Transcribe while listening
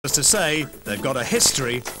As to say, they've got a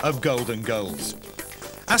history of golden goals.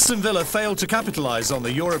 Aston Villa failed to capitalise on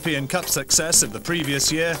the European Cup success of the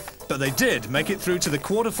previous year, but they did make it through to the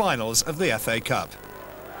quarter-finals of the FA Cup.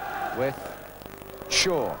 With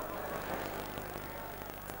Shaw.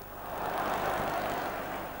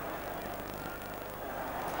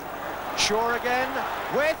 Shaw again,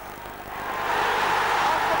 with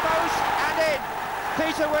off the post and in.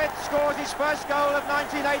 Peter With scores his first goal of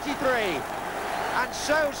 1983. And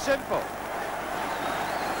so simple.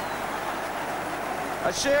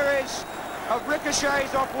 A series of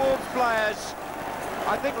ricochets off Wolves players.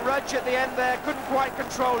 I think Rudge at the end there couldn't quite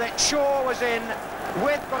control it. Shaw was in.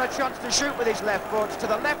 With got a chance to shoot with his left foot to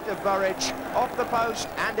the left of Burridge, off the post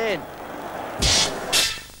and in.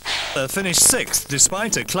 Finished sixth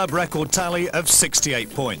despite a club record tally of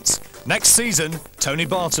 68 points. Next season, Tony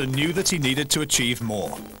Barton knew that he needed to achieve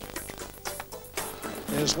more.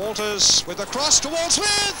 Here's Walters with the cross towards Smith,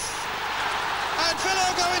 and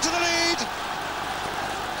Villa go into the lead.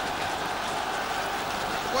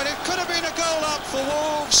 When it could have been a goal up for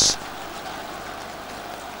Wolves,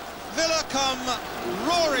 Villa come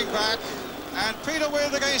roaring back, and Peter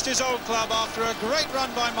With against his old club after a great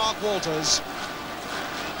run by Mark Walters.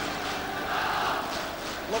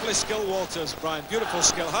 Lovely skill, Walters, Brian. Beautiful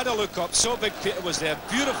skill. Had a look up, so big Peter was there.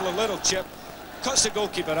 Beautiful little chip. Cuts the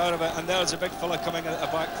goalkeeper out of it, and there's a big fella coming in at the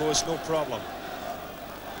back post, no problem.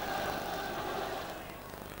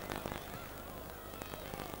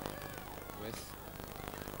 With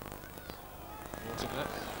Mortimer,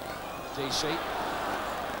 DC.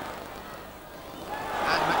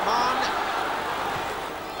 And McMahon.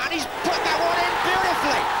 And he's put that one in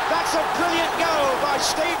beautifully. That's a brilliant goal by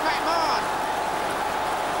Steve McMahon.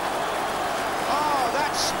 Oh,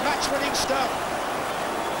 that's match-winning stuff.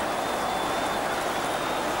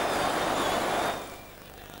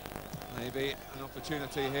 Maybe an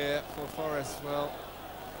opportunity here for Forest. Well,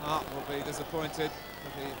 Hart will be disappointed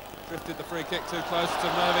if he drifted the free kick too close to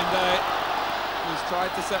Mervyn Day, who's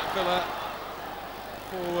tried to set Villa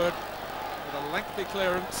forward with a lengthy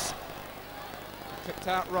clearance. Kicked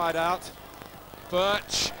out right out.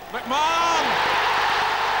 Birch, McMahon!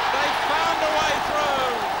 They found a way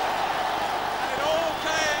through! And it all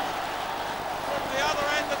came from the other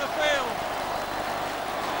end of the field.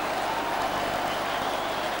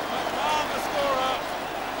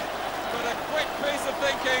 Piece of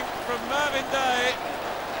thinking from Mervyn Day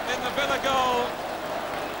in the Villa goal.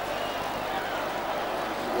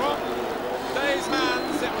 From Day's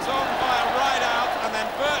hands, it was on by a ride out, and then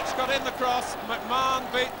Birch got in the cross.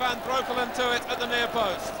 McMahon beat Van Breukelen to it at the near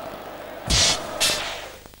post.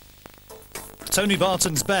 Tony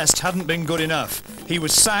Barton's best hadn't been good enough. He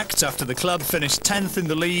was sacked after the club finished 10th in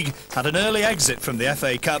the league, had an early exit from the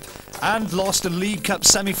FA Cup and lost a League Cup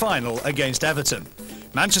semi-final against Everton.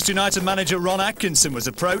 Manchester United manager Ron Atkinson was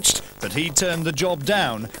approached, but he turned the job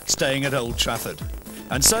down, staying at Old Trafford.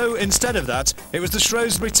 And so, instead of that, it was the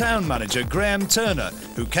Shrewsbury Town manager Graham Turner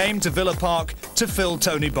who came to Villa Park to fill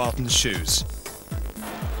Tony Barton's shoes.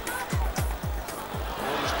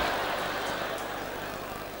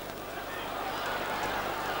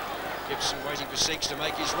 Gibson waiting for Seeks to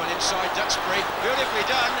make his run inside Duxbury. Beautifully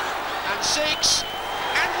done. And Seeks.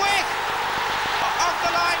 And With! Off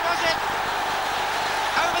the line, was it?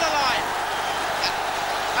 Over the line.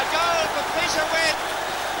 A goal for Peter With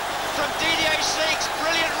from Didier Seeks.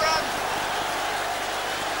 Brilliant run.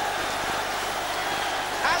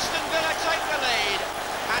 Aston Villa take the lead,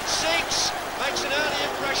 and Seeks makes an early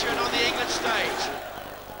impression on the England stage.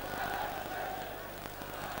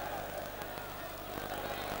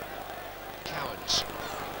 Cowans.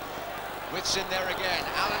 With's in there again.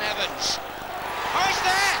 Alan Evans. Oh, he's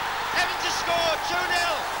there! Evans has scored 2-0.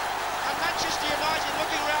 And Manchester United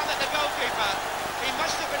looking round at the goalkeeper. He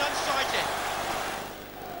must have been unsighted.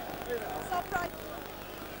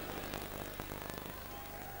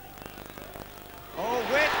 Oh,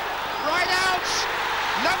 With right out.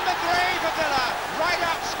 Number 3 for Villa. Right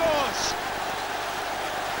out scores.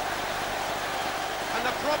 And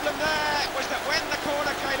the problem there was that when the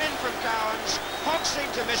corner came in from Cowans, Hogg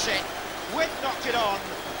seemed to miss it. With knocked it on,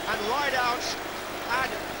 and right out had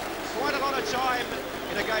quite a lot of time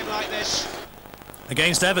in a game like this.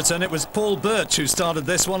 Against Everton, it was Paul Birch who started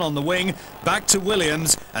this one on the wing, back to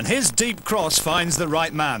Williams, and his deep cross finds the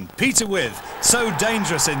right man, Peter With, so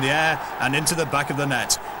dangerous in the air and into the back of the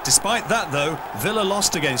net. Despite that, though, Villa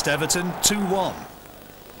lost against Everton 2-1.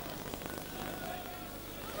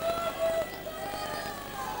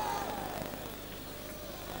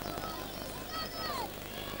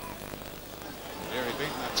 Very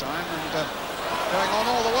beaten that time, and going on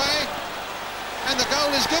all the way, and the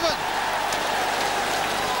goal is given.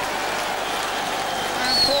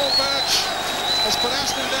 has put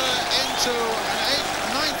Aston Villa into an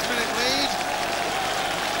 9th minute lead.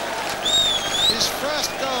 His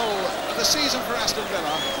first goal of the season for Aston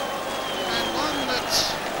Villa, and one that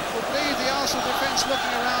would leave the Arsenal defence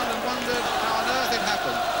looking around and wondered how on earth it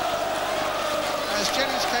happened. As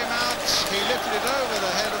Jennings came out, he lifted it over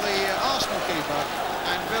the head of the Arsenal keeper,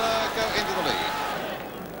 and Villa go into the lead.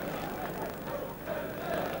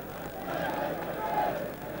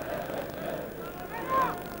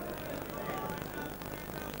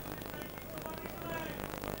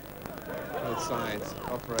 Both sides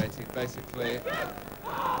operating basically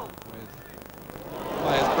with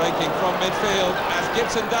players breaking from midfield, as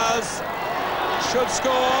Gibson does, should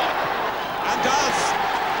score, and does.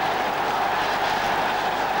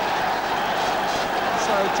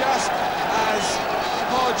 So just as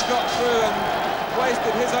Hodge got through and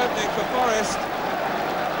wasted his opening for Forest,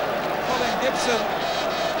 Colin Gibson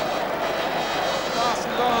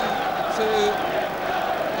fastened on to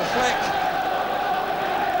the flick,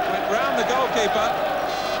 went round the goalkeeper,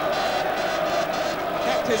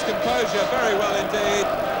 kept his composure very well indeed,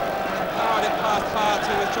 and powered it past Hart,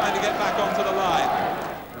 who was trying to get back onto the line.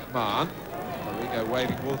 McMahon, Rodrigo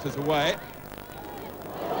waving Walters away.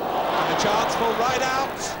 And a chance for right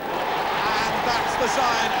out, and that's the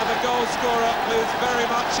sign of a goal scorer who's very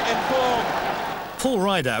much in form. Paul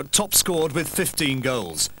Rideout top scored with 15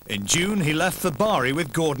 goals. In June he left for Bari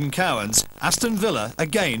with Gordon Cowans. Aston Villa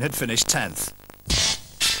again had finished 10th.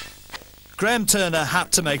 Graham Turner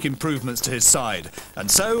had to make improvements to his side, and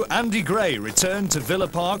so Andy Gray returned to Villa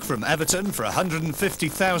Park from Everton for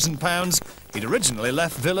 £150,000. He'd originally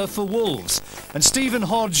left Villa for Wolves, and Stephen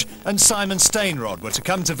Hodge and Simon Stainrod were to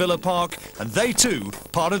come to Villa Park, and they too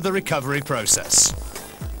part of the recovery process.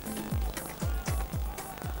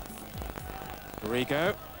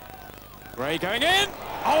 Rico, Gray going in.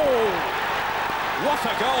 Oh, what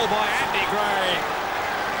a goal by Andy Gray!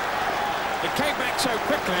 It came back so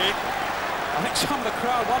quickly. I think some of the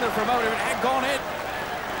crowd wondered for a moment if it had gone in.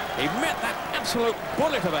 He met that absolute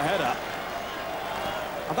bullet of a header.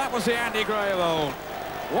 And that was the Andy Gray of old.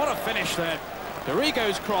 What a finish then.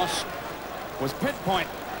 Dorigo's cross was pinpoint.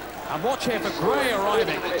 And watch here for Gray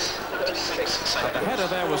arriving. But the header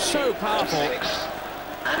there was so powerful.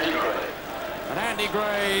 And Andy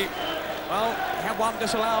Gray, well, he had one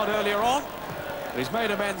disallowed earlier on. But he's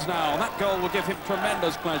made amends now, and that goal will give him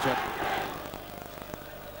tremendous pleasure.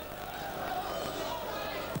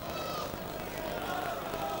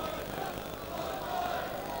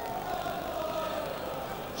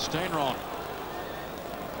 Stainrod.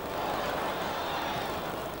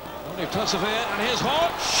 Only persevere, and here's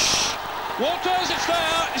Hodge. Walters, it's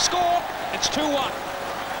there, he scored. It's 2-1.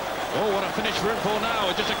 Oh, what a finish we're in for now,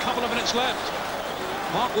 with just a couple of minutes left.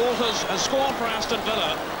 Mark Walters has scored for Aston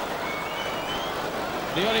Villa.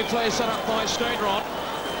 The only play set up by Stainrod.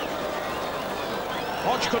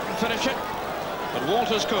 Hodge couldn't finish it, but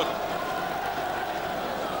Walters could.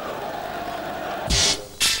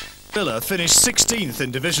 Villa finished 16th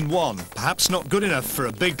in Division 1, perhaps not good enough for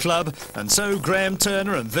a big club, and so Graham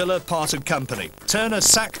Turner and Villa parted company. Turner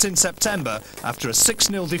sacked in September after a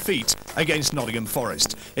 6-0 defeat against Nottingham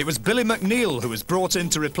Forest. It was Billy McNeil who was brought in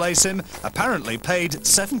to replace him, apparently paid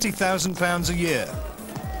 £70,000 a year.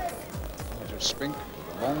 Spink,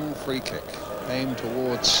 long free kick aimed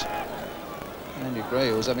towards Andy Gray,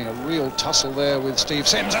 who was having a real tussle there with Steve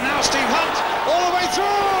Sims, and now Steve Hunt all the way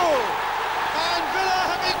through! And Villa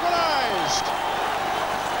have equalised!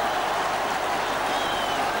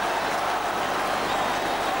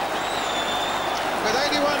 With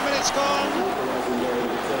 81 minutes gone,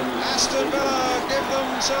 Aston Villa give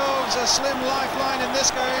themselves a slim lifeline in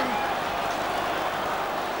this game.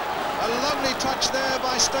 A lovely touch there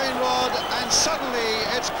by Stainrod, and suddenly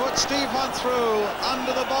it's put Steve Hunt through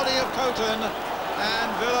under the body of Coton,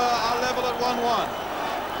 and Villa are level at 1-1.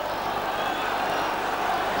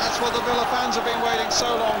 That's what the Villa fans have been waiting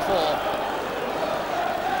so long for.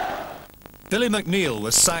 Billy McNeil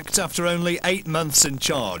was sacked after only 8 months in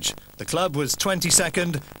charge. The club was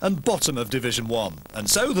 22nd and bottom of Division 1. And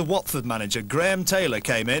so the Watford manager Graham Taylor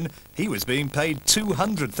came in. He was being paid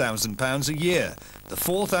 £200,000 a year. The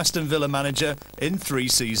 4th Aston Villa manager in 3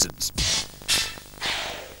 seasons.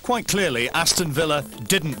 Quite clearly, Aston Villa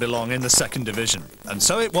didn't belong in the 2nd division. And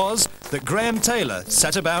so it was that Graham Taylor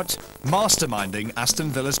set about masterminding Aston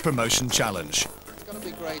Villa's promotion challenge. It's going to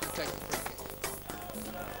be great to take the free kick.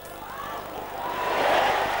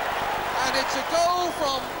 And it's a goal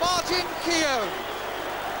from Martin Keown.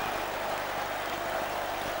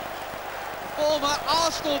 Former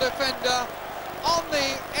Arsenal defender on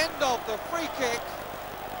the end of the free kick.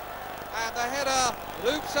 And the header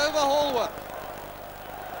loops over Hallward.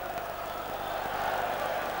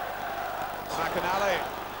 McAnally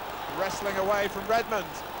wrestling away from Redmond.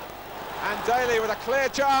 And Daly with a clear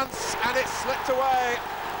chance, and it slipped away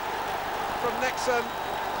from Nixon.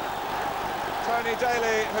 Tony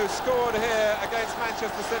Daly, who scored here against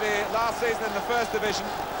Manchester City last season in the First Division,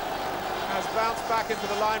 has bounced back into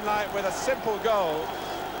the limelight with a simple goal,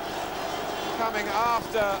 coming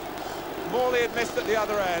after Morley had missed at the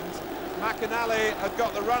other end. McAnally had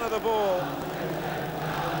got the run of the ball.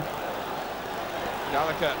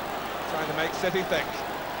 Gallagher trying to make City think.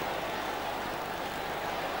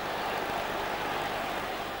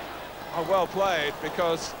 Oh, well played,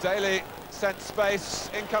 because Daly sent space.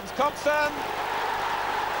 In comes Compson.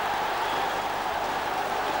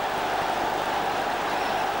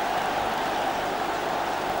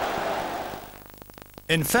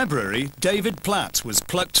 In February, David Platt was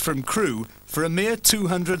plucked from Crewe for a mere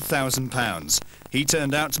 £200,000. He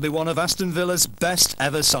turned out to be one of Aston Villa's best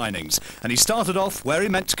ever signings, and he started off where he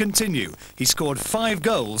meant to continue. He scored 5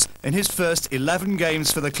 goals in his first 11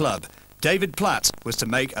 games for the club. David Platt was to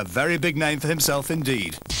make a very big name for himself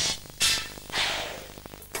indeed.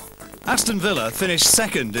 Aston Villa finished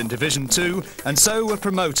second in Division 2 and so were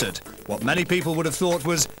promoted. What many people would have thought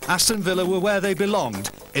was Aston Villa were where they belonged,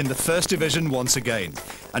 in the First Division once again.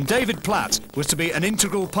 And David Platt was to be an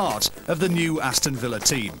integral part of the new Aston Villa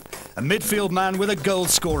team. A midfield man with a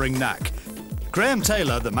goal-scoring knack. Graham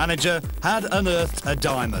Taylor, the manager, had unearthed a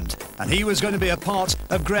diamond, and he was going to be a part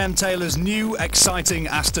of Graham Taylor's new, exciting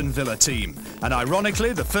Aston Villa team. And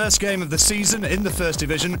ironically, the first game of the season in the First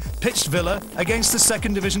Division pitched Villa against the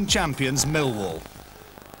Second Division champions Millwall.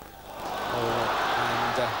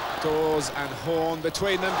 And Dawes and Horn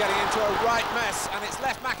between them, getting into a right mess, and it's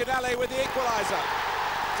left McAnally with the equaliser.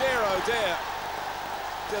 Dear oh dear.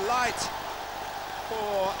 Delight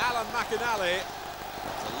for Alan McAnally.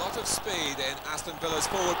 There's a lot of speed in Aston Villa's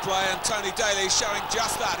forward play, and Tony Daly showing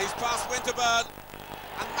just that. He's past Winterburn,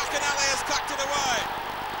 and McAnally has tucked it away.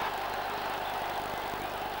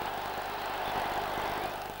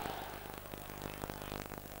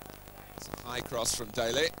 It's a high cross from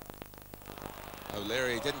Daly.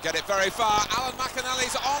 O'Leary didn't get it very far. Alan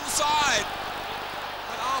McAnally's onside,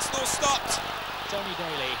 and Arsenal stopped. Tony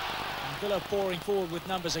Daly, and Villa pouring forward with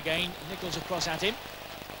numbers again. Nichols across at him.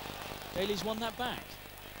 Daly's won that back.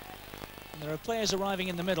 And there are players arriving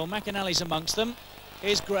in the middle. McAnally's amongst them.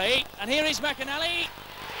 Here's Gray, and here is McAnally,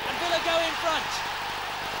 and Villa go in front.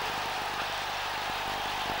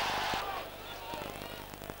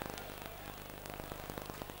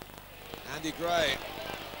 Andy Gray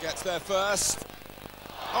gets there first.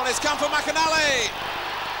 On it's come for McAnally.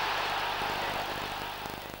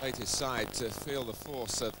 Played his side to feel the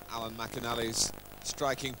force of Alan McAnally's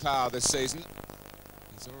striking power this season.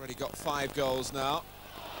 He's already got 5 goals now.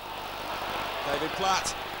 David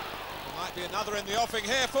Platt. There might be another in the offing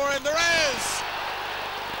here for him. There is!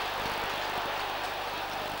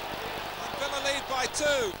 And Villa lead by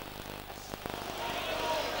 2.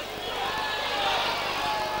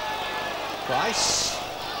 Price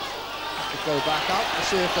could go back up to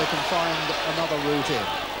see if they can find another route in.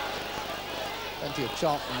 Plenty of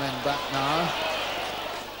Charlton men back now.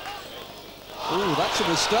 Ooh, that's a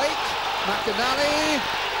mistake. McAnally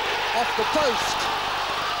off the post.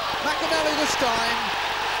 McAnally this time,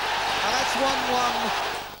 and that's 1-1.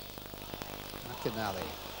 McAnally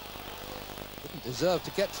didn't deserve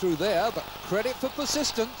to get through there, but credit for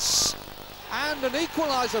persistence, and an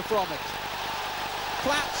equaliser from it.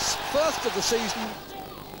 Platt's first of the season.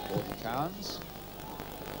 Gordon Cowans.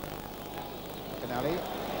 McAnally, a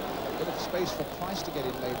bit of space for Price to get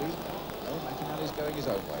in maybe. No, McAnally's going his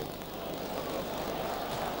own way.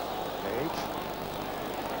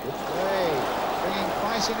 Good play, bringing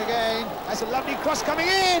Price in again. That's a lovely cross coming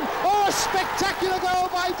in. Oh, a spectacular goal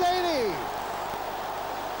by Daly.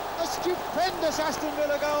 A stupendous Aston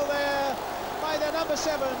Villa goal there by their number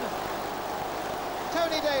 7,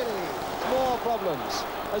 Tony Daly. More problems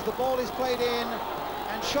as the ball is played in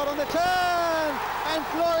and shot on the turn and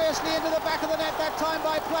gloriously into the back of the net that time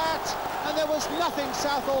by Platt, and there was nothing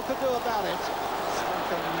Southall could do about it.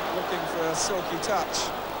 Duncan looking for a silky touch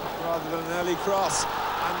rather than an early cross.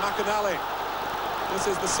 And McAnally, this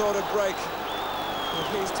is the sort of break that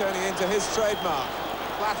he's turning into his trademark.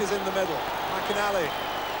 Platt is in the middle. McAnally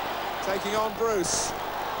taking on Bruce.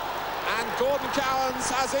 And Gordon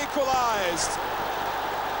Cowans has equalised.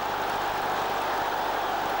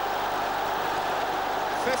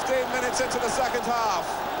 15 minutes into the second half.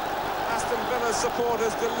 Aston Villa's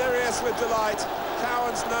supporters delirious with delight.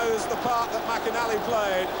 Cowans knows the part that McAnally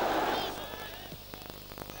played.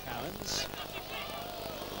 Cowans.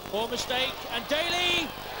 Poor mistake, and Daly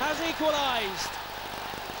has equalised.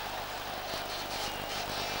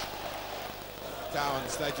 Cowan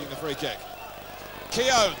staging the free kick.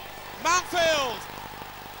 Keown, Mountfield!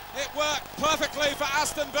 It worked perfectly for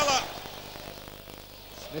Aston Villa.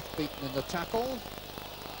 Smith beaten in the tackle.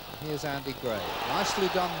 Here's Andy Gray. Nicely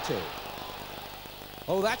done too.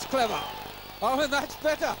 Oh, that's clever. Oh, and that's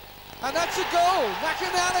better. And that's a goal.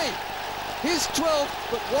 McInally. His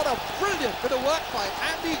 12th, but what a brilliant bit of work by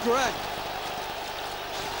Andy Gray.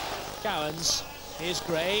 Cowans, here's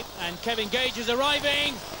Gray, and Kevin Gage is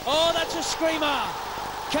arriving. Oh, that's a screamer.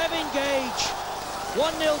 Kevin Gage,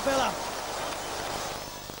 1-0 Villa.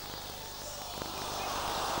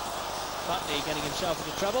 Putney getting himself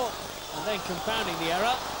into trouble, and then compounding the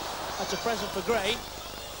error. That's a present for Gray.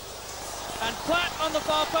 And Platt on the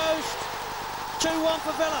far post. 2-1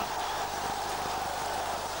 for Villa.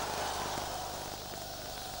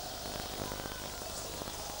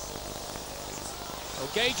 Well,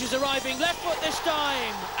 Gage is arriving, left foot this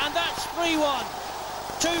time, and that's 3-1.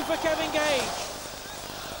 2 for Kevin Gage.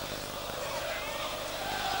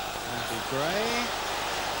 Andy Gray.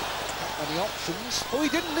 Not many options. Oh, he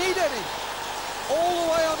didn't need any. All the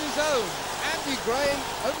way on his own. Andy Gray,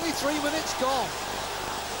 only 3 minutes gone.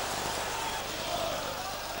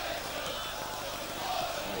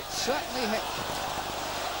 It's certainly hectic.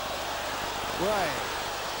 Gray.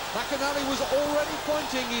 McInally was already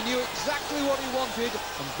pointing. He knew exactly what he wanted,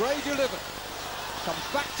 and Gray delivered. Comes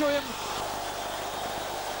back to him.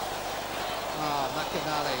 Ah,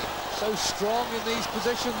 McInally, so strong in these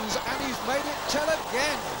positions, and he's made it tell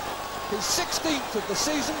again. His 16th of the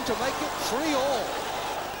season to make it 3-all.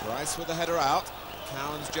 Rice with the header out.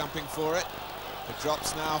 Cowan's jumping for it. It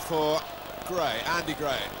drops now for Gray, Andy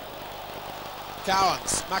Gray.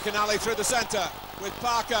 Cowans, McInally through the centre with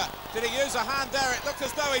Parker. Did he use a hand there? It looked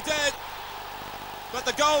as though he did. But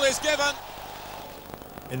the goal is given.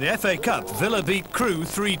 In the FA Cup, Villa beat Crewe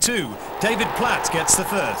 3-2. David Platt gets the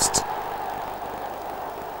first.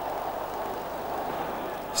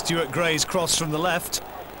 Stuart Gray's cross from the left.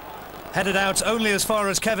 Headed out only as far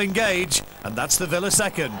as Kevin Gage, and that's the Villa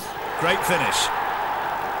second. Great finish.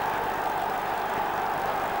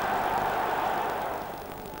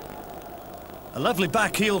 A lovely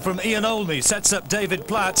back heel from Ian Olney sets up David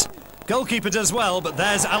Platt. Goalkeeper does well, but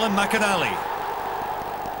there's Alan McInally.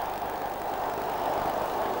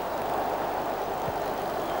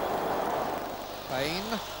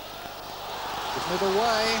 Payne. Gives it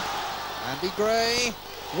away. Andy Gray.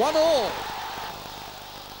 1-all.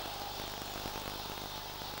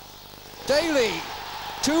 Daly.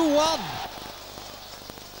 2-1.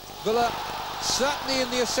 Villa certainly in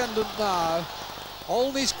the ascendant now.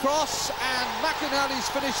 Olney's cross and McInally's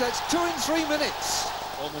finish. That's 2 in 3 minutes.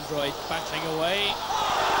 Ormondroyd battling away.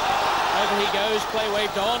 Over he goes, play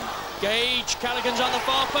waved on. Gage, Callaghan's on the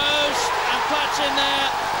far post, and Platt's in there.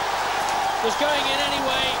 Was going in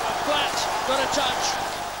anyway, but Platt got a touch.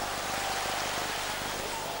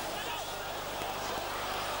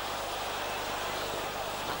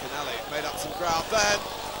 McInally made up some ground then,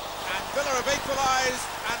 and Villa have equalised,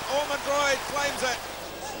 and Ormondroyd claims it.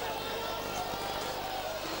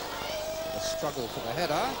 Struggle for the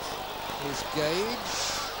header. Here's Gage.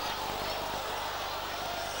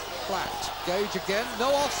 Platt. Gage again.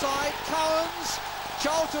 No offside. Cowans.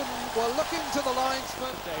 Charlton were looking to the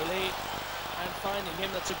linesman. Daly, and finding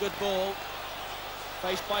him. That's a good ball.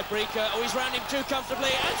 Faced by Breaker. Oh, he's round him too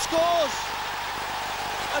comfortably and scores.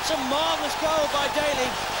 That's a marvellous goal by Daly.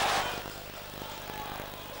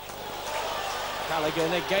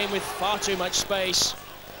 Callaghan again with far too much space.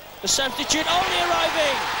 The substitute only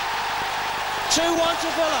arriving. 2-1 to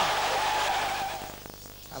Villa.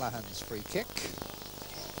 Callahan's free kick.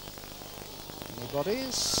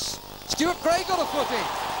 Anybody's? Stuart Gray got a footing.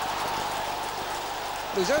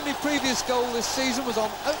 His only previous goal this season was on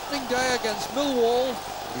opening day against Millwall.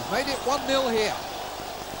 He's made it 1-0 here.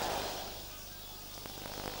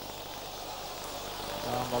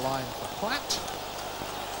 Down the line for Platt.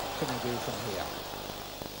 What can he do from here?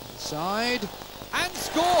 Inside. And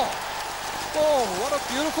score! Oh, what a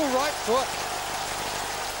beautiful right foot.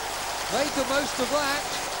 Made the most of that.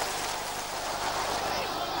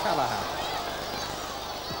 Callahan.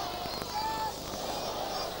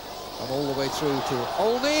 And all the way through to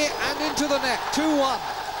Olney and into the net. 2-1.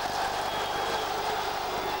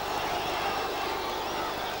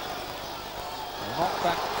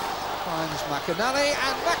 Knockback finds McInally,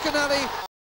 and McInally